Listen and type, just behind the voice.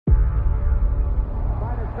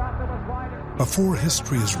Before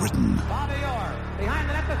history is written,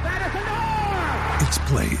 it's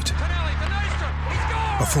played.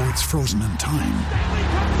 Before it's frozen in time,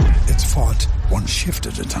 it's fought one shift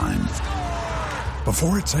at a time.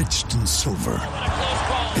 Before it's etched in silver,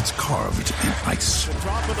 it's carved in ice.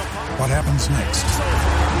 What happens next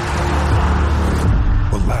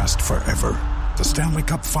will last forever. The Stanley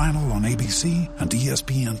Cup Final on ABC and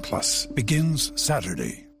ESPN Plus begins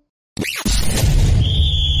Saturday.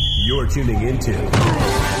 You're tuning into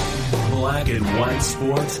Black and White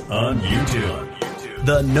Sports on YouTube.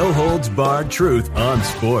 The no-holds-barred truth on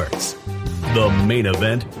sports. The main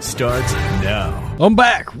event starts now. I'm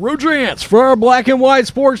back. Rodrance for our Black and White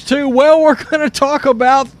Sports 2. Well, we're going to talk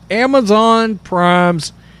about Amazon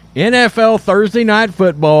Prime's NFL Thursday Night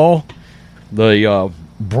Football. The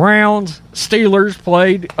Browns Steelers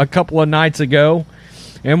played a couple of nights ago.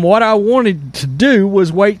 And what I wanted to do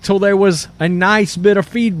was wait till there was a nice bit of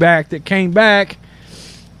feedback that came back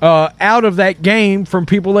out of that game from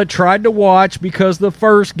people that tried to watch, because the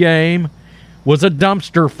first game was a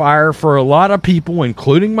dumpster fire for a lot of people,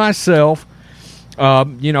 including myself. I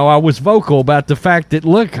was vocal about the fact that,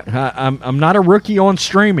 look, I'm not a rookie on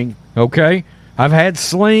streaming, okay? I've had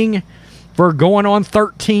Sling for going on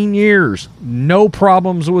 13 years. No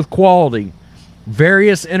problems with quality.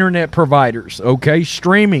 Various internet providers, okay?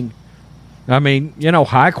 Streaming. I mean,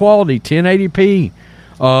 high quality, 1080p.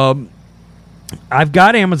 I've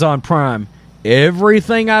got Amazon Prime.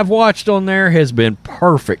 Everything I've watched on there has been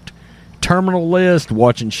perfect. Terminal list,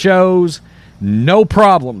 watching shows, no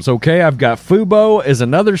problems, okay? I've got Fubo as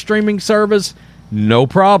another streaming service. No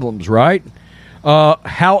problems, right?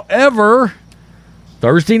 However,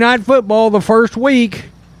 Thursday Night Football, the first week,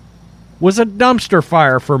 was a dumpster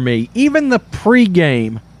fire for me. Even the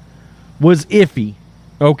pregame was iffy,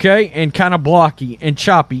 okay, and kind of blocky and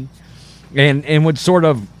choppy, and would sort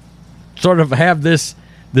of have this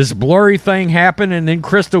blurry thing happen and then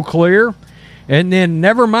crystal clear, and then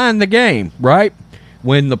never mind the game, right?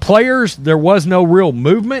 When the players, there was no real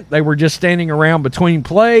movement. They were just standing around between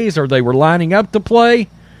plays, or they were lining up to play.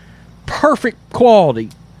 Perfect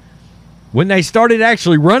quality. When they started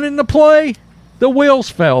actually running the play, the wheels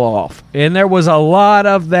fell off, and there was a lot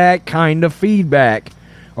of that kind of feedback.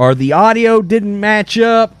 Or the audio didn't match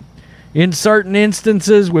up in certain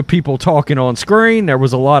instances with people talking on screen. There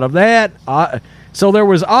was a lot of that. So there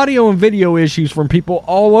was audio and video issues from people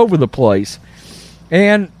all over the place.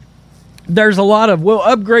 And there's a lot of, well,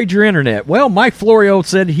 upgrade your internet. Well, Mike Florio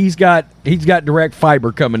said he's got direct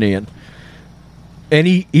fiber coming in, and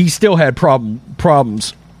he still had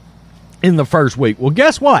problems in the first week. Well,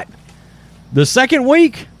 guess what? The second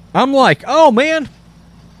week, I'm like, oh, man,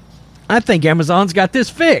 I think Amazon's got this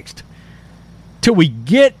fixed. Till we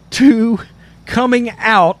get to coming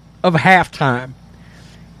out of halftime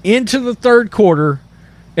into the third quarter,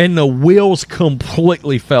 and the wheels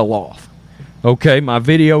completely fell off. Okay, my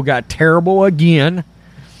video got terrible again.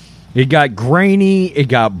 It got grainy. It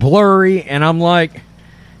got blurry. And I'm like,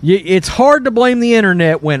 it's hard to blame the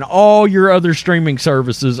internet when all your other streaming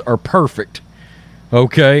services are perfect.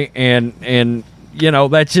 Okay, and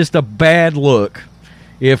that's just a bad look.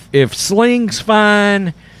 If Sling's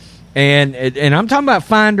fine, and I'm talking about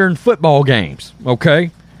fine during football games,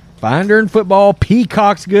 okay? Fine during football.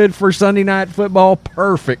 Peacock's good for Sunday Night Football.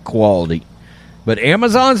 Perfect quality. But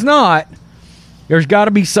Amazon's not. There's got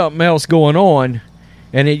to be something else going on.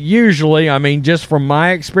 And it usually, just from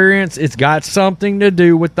my experience, it's got something to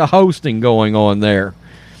do with the hosting going on there.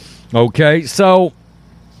 Okay, so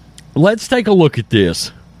let's take a look at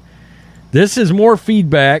this. This is more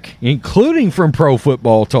feedback, including from Pro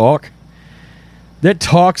Football Talk, that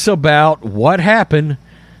talks about what happened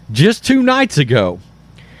just 2 nights ago.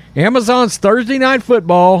 Amazon's Thursday Night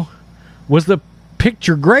Football was the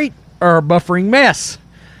picture great or a buffering mess?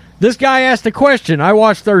 This guy asked a question. I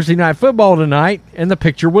watched Thursday Night Football tonight, and the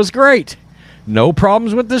picture was great. No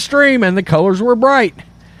problems with the stream, and the colors were bright.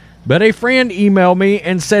 But a friend emailed me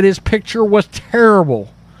and said his picture was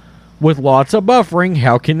terrible, with lots of buffering.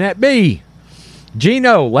 How can that be?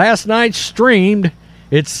 Gino last night streamed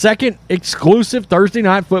its second exclusive Thursday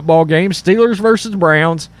Night Football game, Steelers versus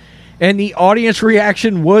Browns, and the audience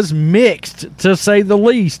reaction was mixed, to say the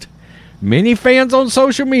least. Many fans on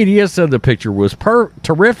social media said the picture was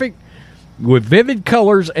terrific, with vivid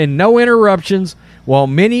colors and no interruptions, while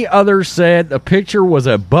many others said the picture was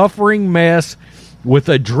a buffering mess with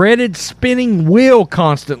a dreaded spinning wheel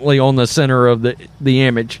constantly on the center of the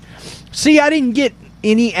image. See, I didn't get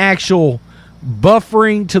any actual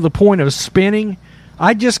buffering to the point of spinning.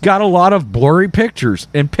 I just got a lot of blurry pictures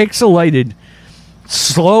and pixelated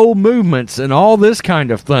slow movements and all this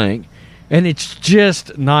kind of thing. And it's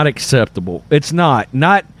just not acceptable. It's not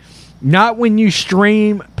when you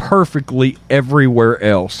stream perfectly everywhere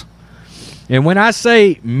else. And when I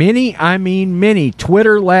say many, I mean many.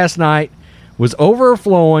 Twitter last night was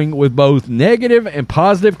overflowing with both negative and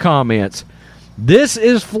positive comments. This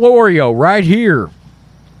is Florio right here.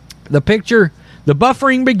 The picture, the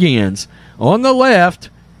buffering begins. On the left,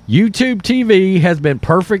 YouTube TV has been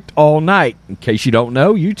perfect all night. In case you don't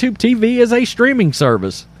know, YouTube TV is a streaming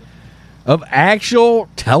service of actual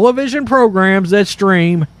television programs that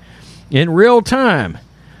stream in real time.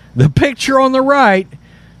 The picture on the right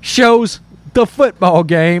shows the football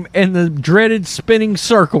game and the dreaded spinning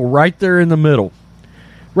circle right there in the middle.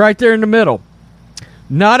 Right there in the middle.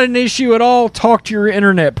 Not an issue at all. Talk to your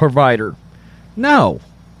internet provider. No.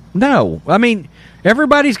 I mean,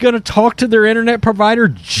 everybody's going to talk to their internet provider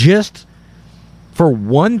just for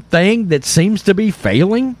one thing that seems to be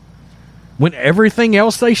failing when everything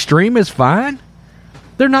else they stream is fine?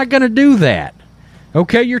 They're not going to do that.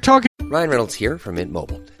 Okay, you're talking... Ryan Reynolds here from Mint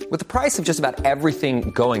Mobile. With the price of just about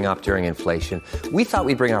everything going up during inflation, we thought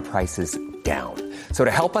we'd bring our prices down. So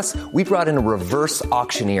to help us, we brought in a reverse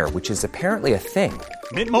auctioneer, which is apparently a thing.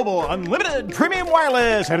 Mint Mobile Unlimited Premium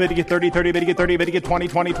Wireless. How to get 30, 30, bit to get 30, bit to get 20,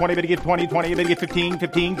 20, 20, bit to get 20, 20, bit to get 15,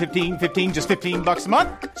 15, 15, 15, just $15 a month?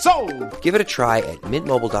 Sold! Give it a try at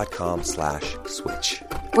mintmobile.com/switch.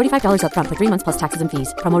 $45 up front for 3 months plus taxes and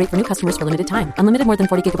fees. Promo rate for new customers for limited time. Unlimited more than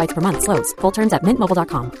 40 gigabytes per month. Slows full terms at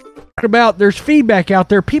mintmobile.com. About there's feedback out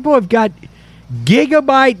there. People have got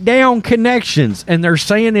gigabyte down connections and they're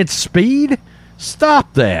saying it's speed.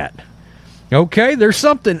 Stop that. Okay, there's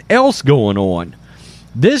something else going on.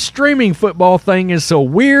 This streaming football thing is so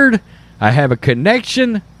weird. I have a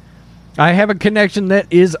connection that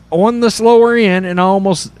is on the slower end, and I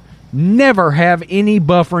almost never have any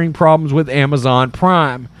buffering problems with Amazon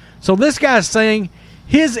Prime. So this guy's saying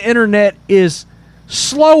his internet is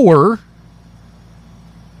slower,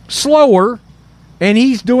 and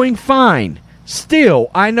he's doing fine. Still,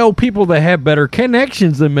 I know people that have better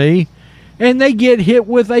connections than me, and they get hit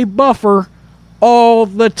with a buffer all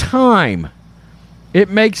the time. It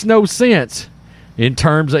makes no sense. In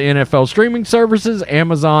terms of NFL streaming services,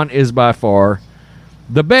 Amazon is by far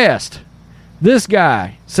the best. This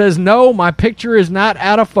guy says, no, my picture is not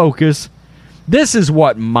out of focus. This is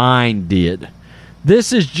what mine did.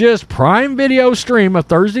 This is just Prime Video stream of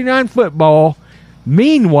Thursday Night Football.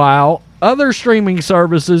 Meanwhile, other streaming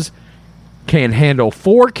services can handle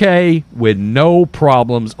 4K with no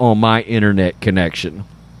problems on my internet connection.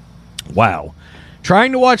 Wow.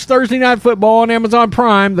 Trying to watch Thursday Night Football on Amazon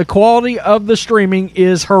Prime, the quality of the streaming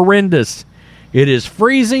is horrendous. It is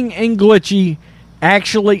freezing and glitchy,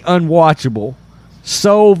 actually unwatchable.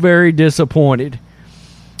 So very disappointed.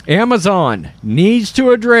 Amazon needs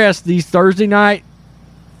to address these Thursday Night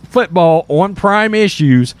Football on Prime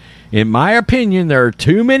issues. In my opinion, there are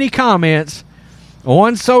too many comments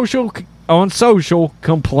on social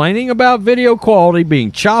complaining about video quality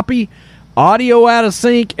being choppy, audio out of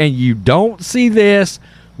sync, and you don't see this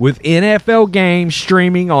with NFL games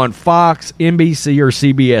streaming on Fox, NBC, or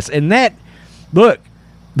CBS. And that, look,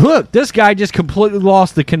 this guy just completely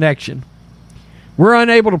lost the connection. We're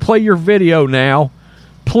unable to play your video now.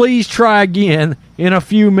 Please try again in a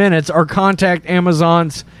few minutes or contact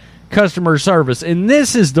Amazon's customer service. And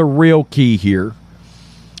this is the real key here.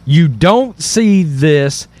 You don't see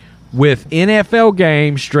this with NFL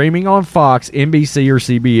games streaming on Fox, NBC, or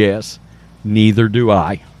CBS. Neither do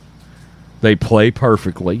I. They play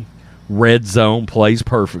perfectly. Red Zone plays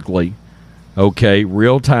perfectly. Okay,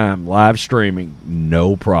 real time, live streaming,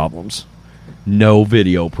 no problems. No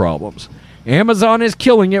video problems. Amazon is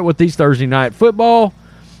killing it with these Thursday Night Football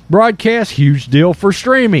broadcasts. Huge deal for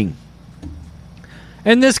streaming.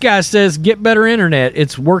 And this guy says, get better internet.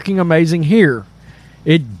 It's working amazing here.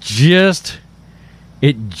 It just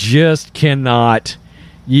cannot.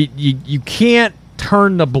 You can't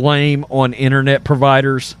turn the blame on internet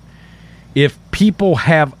providers. If people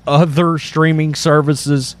have other streaming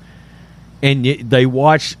services and they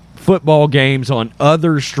watch football games on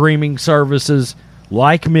other streaming services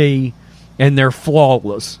like me and they're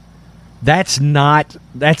flawless, that's not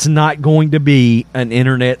going to be an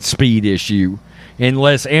internet speed issue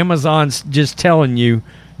unless Amazon's just telling you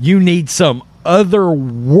need some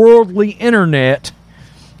otherworldly internet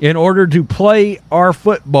in order to play our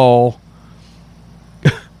football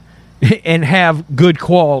and have good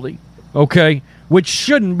quality, okay? Which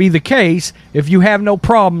shouldn't be the case if you have no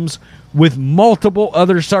problems with multiple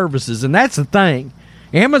other services. And that's the thing.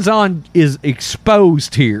 Amazon is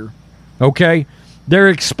exposed here, okay? They're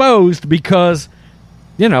exposed because,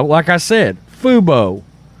 like I said, Fubo,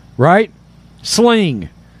 right? Sling,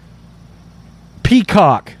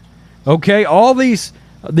 Peacock, okay, all these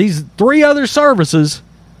 3 other services.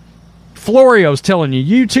 Florio's telling you,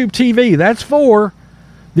 YouTube TV, that's 4.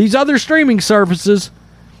 These other streaming services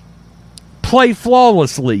play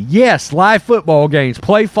flawlessly. Yes, live football games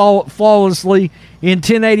play flawlessly in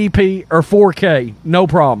 1080p or 4K. No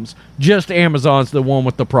problems. Just Amazon's the one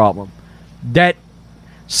with the problem.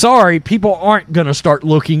 Sorry, people aren't going to start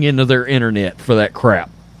looking into their internet for that crap.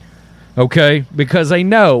 Okay? Because they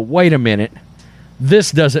know, wait a minute,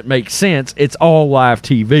 this doesn't make sense. It's all live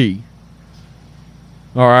TV.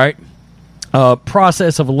 All right?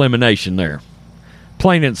 Process of elimination there.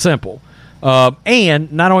 Plain and simple.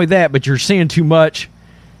 And not only that, but you're seeing too much.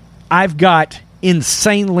 I've got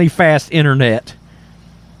insanely fast internet,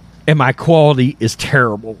 and my quality is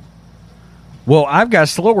terrible. Well, I've got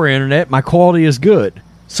slower internet. My quality is good.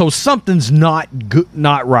 So something's not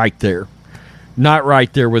right there. Not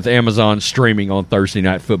right there with Amazon streaming on Thursday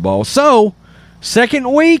Night Football. So,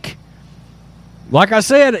 second week, like I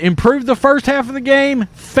said, improved the first half of the game,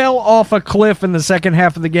 fell off a cliff in the second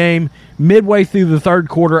half of the game. Midway through the third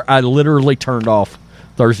quarter, I literally turned off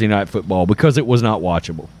Thursday Night Football because it was not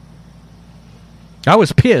watchable. I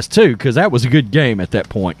was pissed, too, because that was a good game at that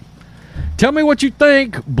point. Tell me what you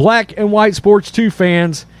think, Black and White Sports 2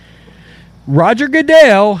 fans. Roger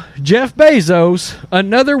Goodell, Jeff Bezos,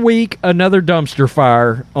 another week, another dumpster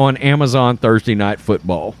fire on Amazon Thursday Night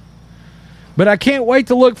Football. But I can't wait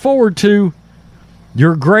to look forward to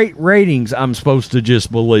your great ratings, I'm supposed to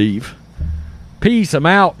just believe. Peace, I'm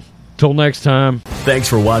out. Till next time. Thanks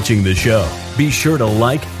for watching the show. Be sure to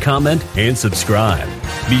like, comment, and subscribe.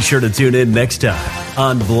 Be sure to tune in next time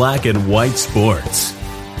on Black and White Sports.